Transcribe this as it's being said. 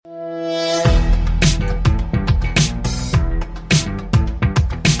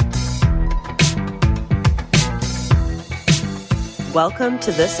Welcome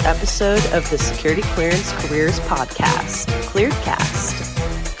to this episode of the Security Clearance Careers Podcast,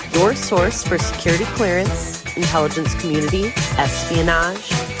 ClearedCast, your source for security clearance, intelligence community, espionage,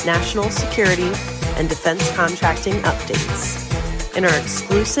 national security, and defense contracting updates, and our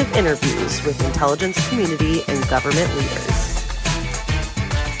exclusive interviews with intelligence community and government leaders.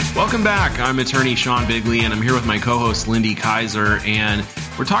 Welcome back. I'm attorney Sean Bigley, and I'm here with my co-host Lindy Kaiser, and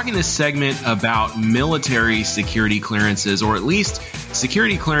we're talking this segment about military security clearances, or at least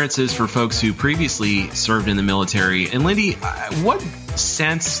security clearances for folks who previously served in the military. And Lindy, what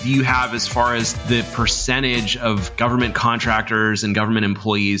sense do you have as far as the percentage of government contractors and government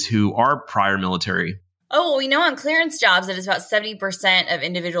employees who are prior military? Oh, well, we know on clearance jobs that it's about 70% of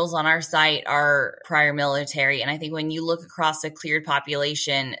individuals on our site are prior military. And I think when you look across the cleared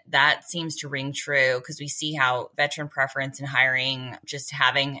population, that seems to ring true because we see how veteran preference in hiring, just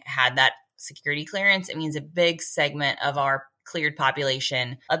having had that security clearance, it means a big segment of our cleared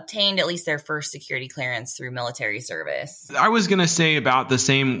population obtained at least their first security clearance through military service. I was going to say about the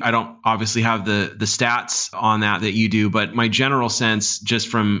same. I don't obviously have the stats on that you do, but my general sense just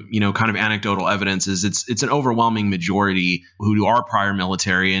from, kind of anecdotal evidence is it's an overwhelming majority who are prior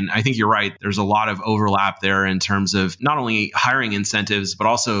military. And I think you're right. There's a lot of overlap there in terms of not only hiring incentives, but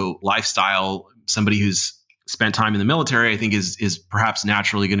also lifestyle. Somebody who's spent time in the military, I think is perhaps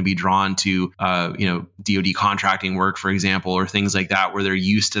naturally going to be drawn to, DoD contracting work, for example, or things like that, where they're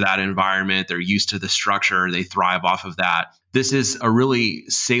used to that environment, they're used to the structure, they thrive off of that. This is a really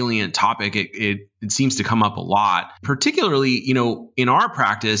salient topic. It seems to come up a lot, particularly, in our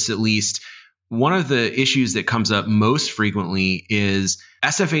practice, at least. One of the issues that comes up most frequently is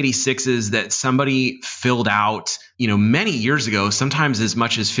SF-86s that somebody filled out, many years ago, sometimes as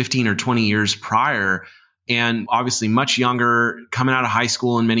much as 15 or 20 years prior. And obviously much younger, coming out of high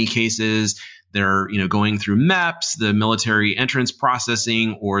school in many cases. They're, going through MEPS, the military entrance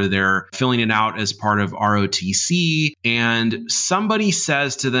processing, or they're filling it out as part of ROTC. And somebody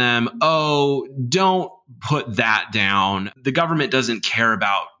says to them, oh, don't put that down. The government doesn't care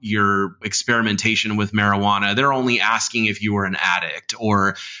about your experimentation with marijuana. They're only asking if you were an addict,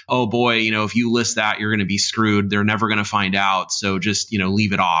 or, oh boy, if you list that, you're going to be screwed. They're never going to find out. So just,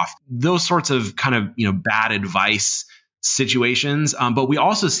 leave it off. Those sorts of kind of, bad advice situations. But we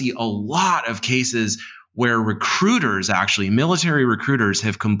also see a lot of cases where recruiters, actually military recruiters,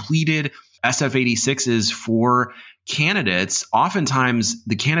 have completed SF-86s for candidates. Oftentimes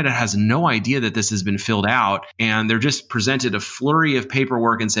the candidate has no idea that this has been filled out, and they're just presented a flurry of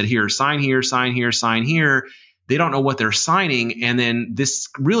paperwork and said, here, sign here, sign here, sign here. They don't know what they're signing. And then this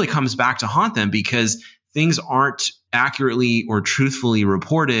really comes back to haunt them because things aren't accurately or truthfully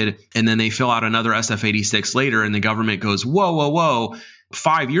reported. And then they fill out another SF-86 later and the government goes, whoa, whoa, whoa.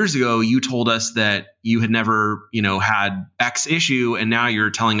 5 years ago, you told us that you had never, had X issue, and now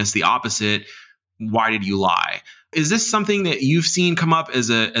you're telling us the opposite. Why did you lie? Is this something that you've seen come up as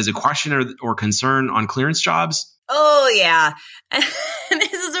a question or concern on clearance jobs? Oh, yeah.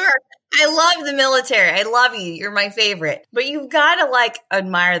 This is where I love the military. I love you. You're my favorite. But you've got to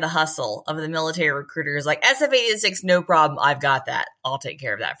admire the hustle of the military recruiters. Like SF-86, no problem. I've got that. I'll take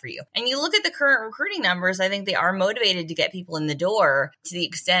care of that for you. And you look at the current recruiting numbers, I think they are motivated to get people in the door to the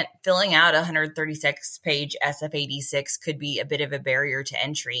extent filling out a 136-page SF-86 could be a bit of a barrier to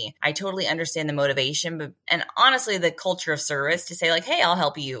entry. I totally understand the motivation, and honestly, the culture of service to say hey, I'll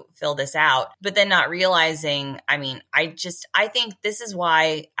help you fill this out, but then not realizing, I think this is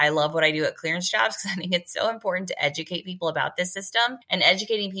why I love what I do at clearance jobs, because I think it's so important to educate people about this system, and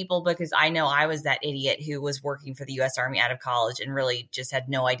educating people because I know I was that idiot who was working for the U.S. Army out of college and really just had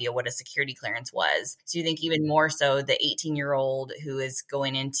no idea what a security clearance was. So you think even more so the 18-year-old who is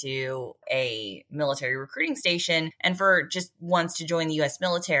going into a military recruiting station and for just wants to join the U.S.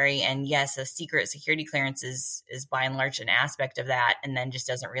 military. And yes, a secret security clearance is by and large an aspect of that, and then just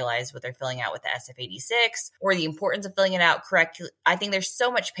doesn't realize what they're filling out with the SF-86 or the importance of filling it out correctly. I think there's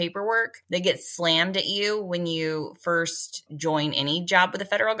so much paperwork that gets slammed at you when you first join any job with the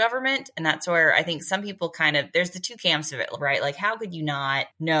federal government. And that's where I think some people there's the two camps of it, right? How could you not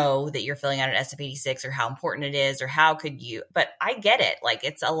know that you're filling out an SF-86 or how important it is, or how could you? But I get it.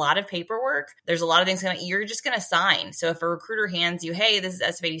 It's a lot of paperwork. There's a lot of things you're just going to sign. So if a recruiter hands you, hey, this is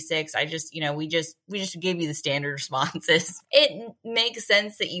SF-86, we just gave you the standard responses. It makes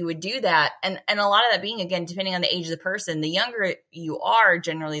sense that you would do that. And a lot of that being, again, depending on the age of the person, the younger you are,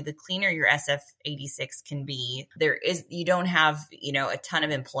 generally the cleaner your SF-86 can be, you don't have, a ton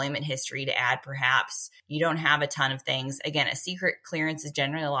of employment history to add, perhaps. You don't have a ton of things. Again, a secret clearance is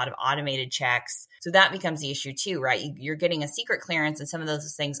generally a lot of automated checks. So that becomes the issue too, right? You're getting a secret clearance and some of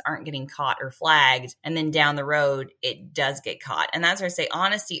those things aren't getting caught or flagged. And then down the road, it does get caught. And that's where I say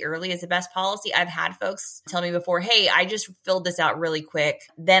honesty early is the best policy. I've had folks tell me before, hey, I just filled this out really quick.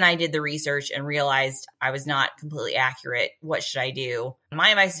 Then I did the research and realized I was not completely accurate. What should I do? My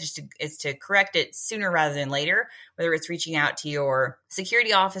advice is to correct it sooner rather than later, whether it's reaching out to your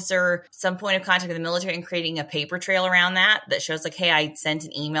security officer, some point of contact with the military, and creating a paper trail around that shows like, hey, I sent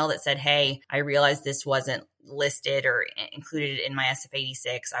an email that said, hey, I realized this wasn't listed or included in my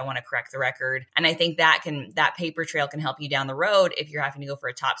SF-86. I want to correct the record. And I think that paper trail can help you down the road if you're having to go for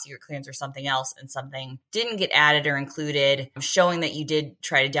a top secret clearance or something else and something didn't get added or included. Showing that you did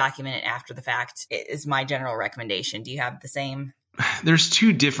try to document it after the fact is my general recommendation. Do you have the same? There's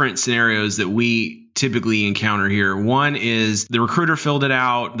two different scenarios that we typically encounter here. One is the recruiter filled it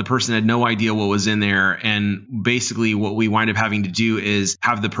out. The person had no idea what was in there. And basically what we wind up having to do is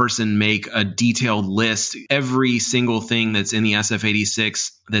have the person make a detailed list, every single thing that's in the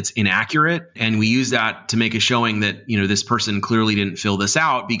SF-86 that's inaccurate. And we use that to make a showing that, this person clearly didn't fill this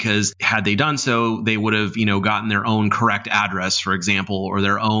out, because had they done so, they would have, gotten their own correct address, for example, or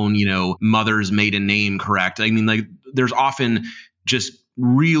their own, mother's maiden name correct. I mean, like, there's often just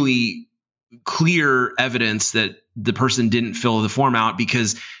really clear evidence that the person didn't fill the form out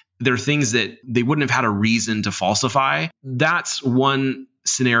because there are things that they wouldn't have had a reason to falsify. That's one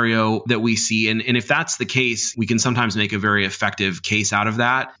scenario that we see. And if that's the case, we can sometimes make a very effective case out of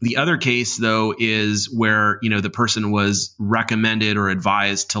that. The other case, though, is where, the person was recommended or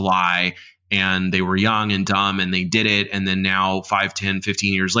advised to lie, and they were young and dumb and they did it. And then now 5, 10,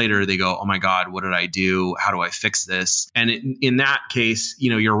 15 years later, they go, oh my God, what did I do? How do I fix this? And in that case,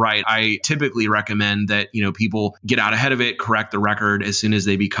 you're right. I typically recommend that, people get out ahead of it, correct the record as soon as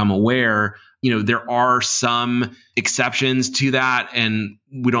they become aware. There are some exceptions to that, and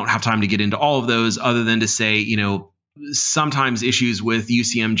we don't have time to get into all of those other than to say, sometimes issues with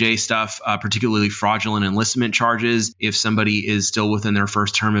UCMJ stuff, particularly fraudulent enlistment charges, if somebody is still within their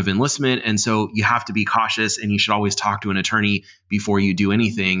first term of enlistment. And so you have to be cautious, and you should always talk to an attorney before you do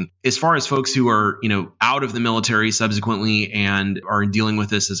anything. As far as folks who are, out of the military subsequently and are dealing with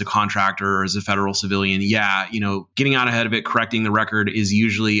this as a contractor or as a federal civilian, getting out ahead of it, correcting the record is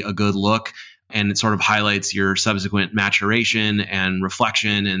usually a good look. And it sort of highlights your subsequent maturation and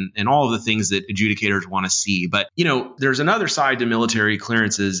reflection and all of the things that adjudicators want to see. But, there's another side to military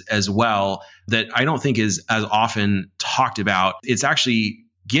clearances as well that I don't think is as often talked about. It's actually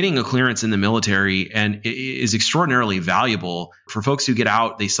getting a clearance in the military, and it is extraordinarily valuable for folks who get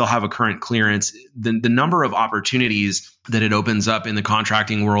out. They still have a current clearance. The number of opportunities that it opens up in the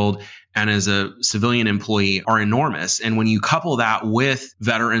contracting world and as a civilian employee are enormous. And when you couple that with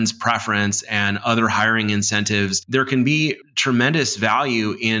veterans preference and other hiring incentives, there can be tremendous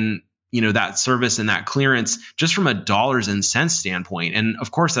value in that service and that clearance just from a dollars and cents standpoint. And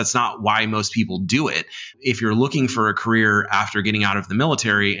of course, that's not why most people do it. If you're looking for a career after getting out of the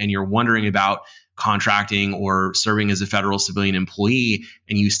military and you're wondering about contracting or serving as a federal civilian employee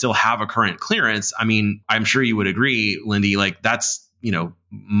and you still have a current clearance, I mean, I'm sure you would agree, Lindy, like that's,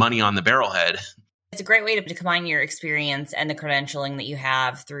 money on the barrelhead. It's a great way to combine your experience and the credentialing that you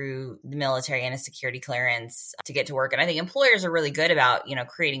have through the military and a security clearance to get to work. And I think employers are really good about,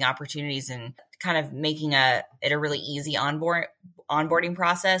 creating opportunities and kind of making it a really easy onboarding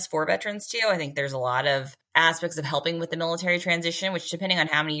process for veterans too. I think there's a lot of aspects of helping with the military transition, which depending on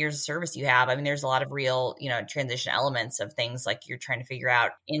how many years of service you have, I mean, there's a lot of real, transition elements of things like you're trying to figure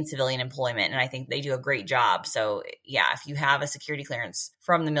out in civilian employment. And I think they do a great job. So yeah, if you have a security clearance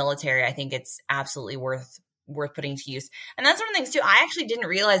from the military, I think it's absolutely worth putting to use. And that's one of the things too. I actually didn't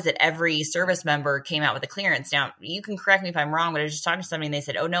realize that every service member came out with a clearance. Now, you can correct me if I'm wrong, but I was just talking to somebody and they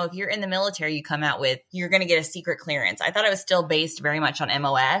said, oh no, if you're in the military, you're going to get a secret clearance. I thought it was still based very much on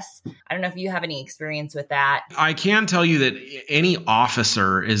MOS. I don't know if you have any experience with that. I can tell you that any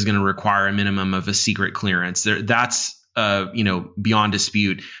officer is going to require a minimum of a secret clearance. That's beyond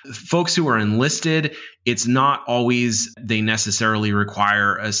dispute. Folks who are enlisted, it's not always they necessarily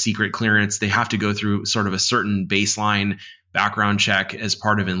require a secret clearance. They have to go through sort of a certain baseline background check as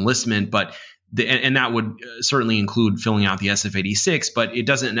part of enlistment, but and that would certainly include filling out the SF-86, but it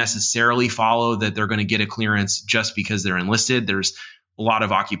doesn't necessarily follow that they're going to get a clearance just because they're enlisted. There's a lot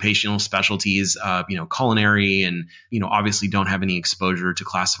of occupational specialties, culinary, and, obviously don't have any exposure to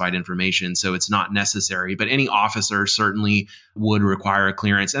classified information. So it's not necessary, but any officer certainly would require a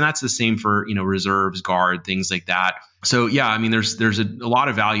clearance. And that's the same for, reserves, guard, things like that. So yeah, I mean, there's a lot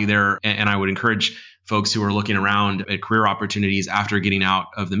of value there. And I would encourage folks who are looking around at career opportunities after getting out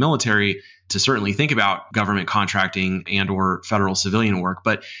of the military to certainly think about government contracting and or federal civilian work.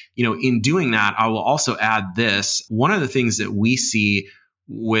 But, in doing that, I will also add this. One of the things that we see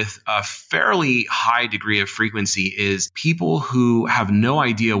with a fairly high degree of frequency is people who have no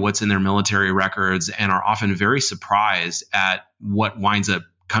idea what's in their military records and are often very surprised at what winds up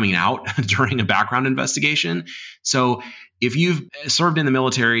coming out during a background investigation. So if you've served in the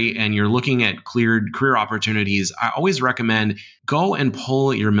military and you're looking at cleared career opportunities, I always recommend go and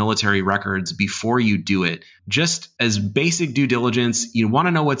pull your military records before you do it. Just as basic due diligence, you want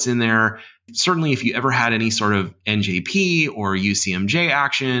to know what's in there. Certainly, if you ever had any sort of NJP or UCMJ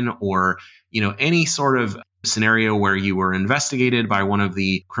action or, any sort of scenario where you were investigated by one of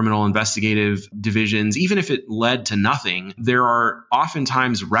the criminal investigative divisions, even if it led to nothing, there are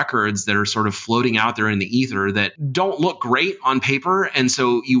oftentimes records that are sort of floating out there in the ether that don't look great on paper. And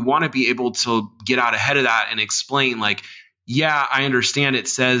so you want to be able to get out ahead of that and explain, like, yeah, I understand it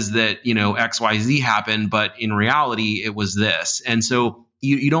says that, XYZ happened, but in reality, it was this. And so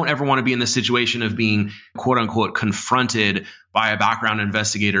you don't ever want to be in the situation of being, quote unquote, confronted by a background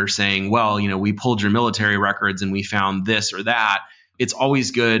investigator saying, well, we pulled your military records and we found this or that. It's always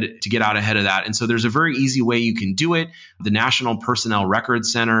good to get out ahead of that. And so there's a very easy way you can do it. The National Personnel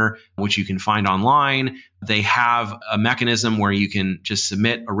Records Center, which you can find online, they have a mechanism where you can just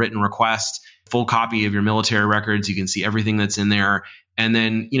submit a written request, full copy of your military records. You can see everything that's in there. And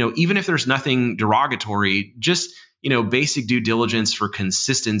then, even if there's nothing derogatory, just basic due diligence for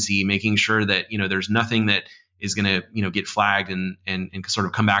consistency, making sure that, there's nothing that is going to, get flagged and sort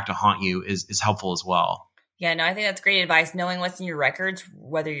of come back to haunt you is helpful as well. Yeah, no, I think that's great advice. Knowing what's in your records,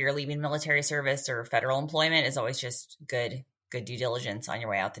 whether you're leaving military service or federal employment, is always just good due diligence on your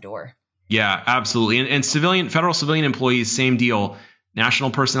way out the door. Yeah, absolutely. And federal civilian employees, same deal.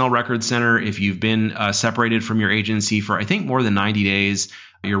 National Personnel Records Center, if you've been separated from your agency for, I think, more than 90 days,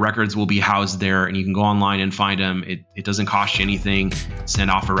 your records will be housed there and you can go online and find them. It doesn't cost you anything. Send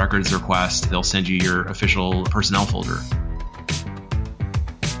off a records request. They'll send you your official personnel folder.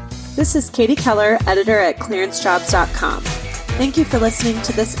 This is Katie Keller, editor at clearancejobs.com. Thank you for listening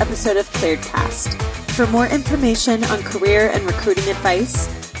to this episode of ClearedCast. For more information on career and recruiting advice,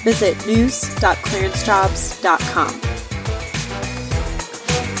 visit news.clearancejobs.com.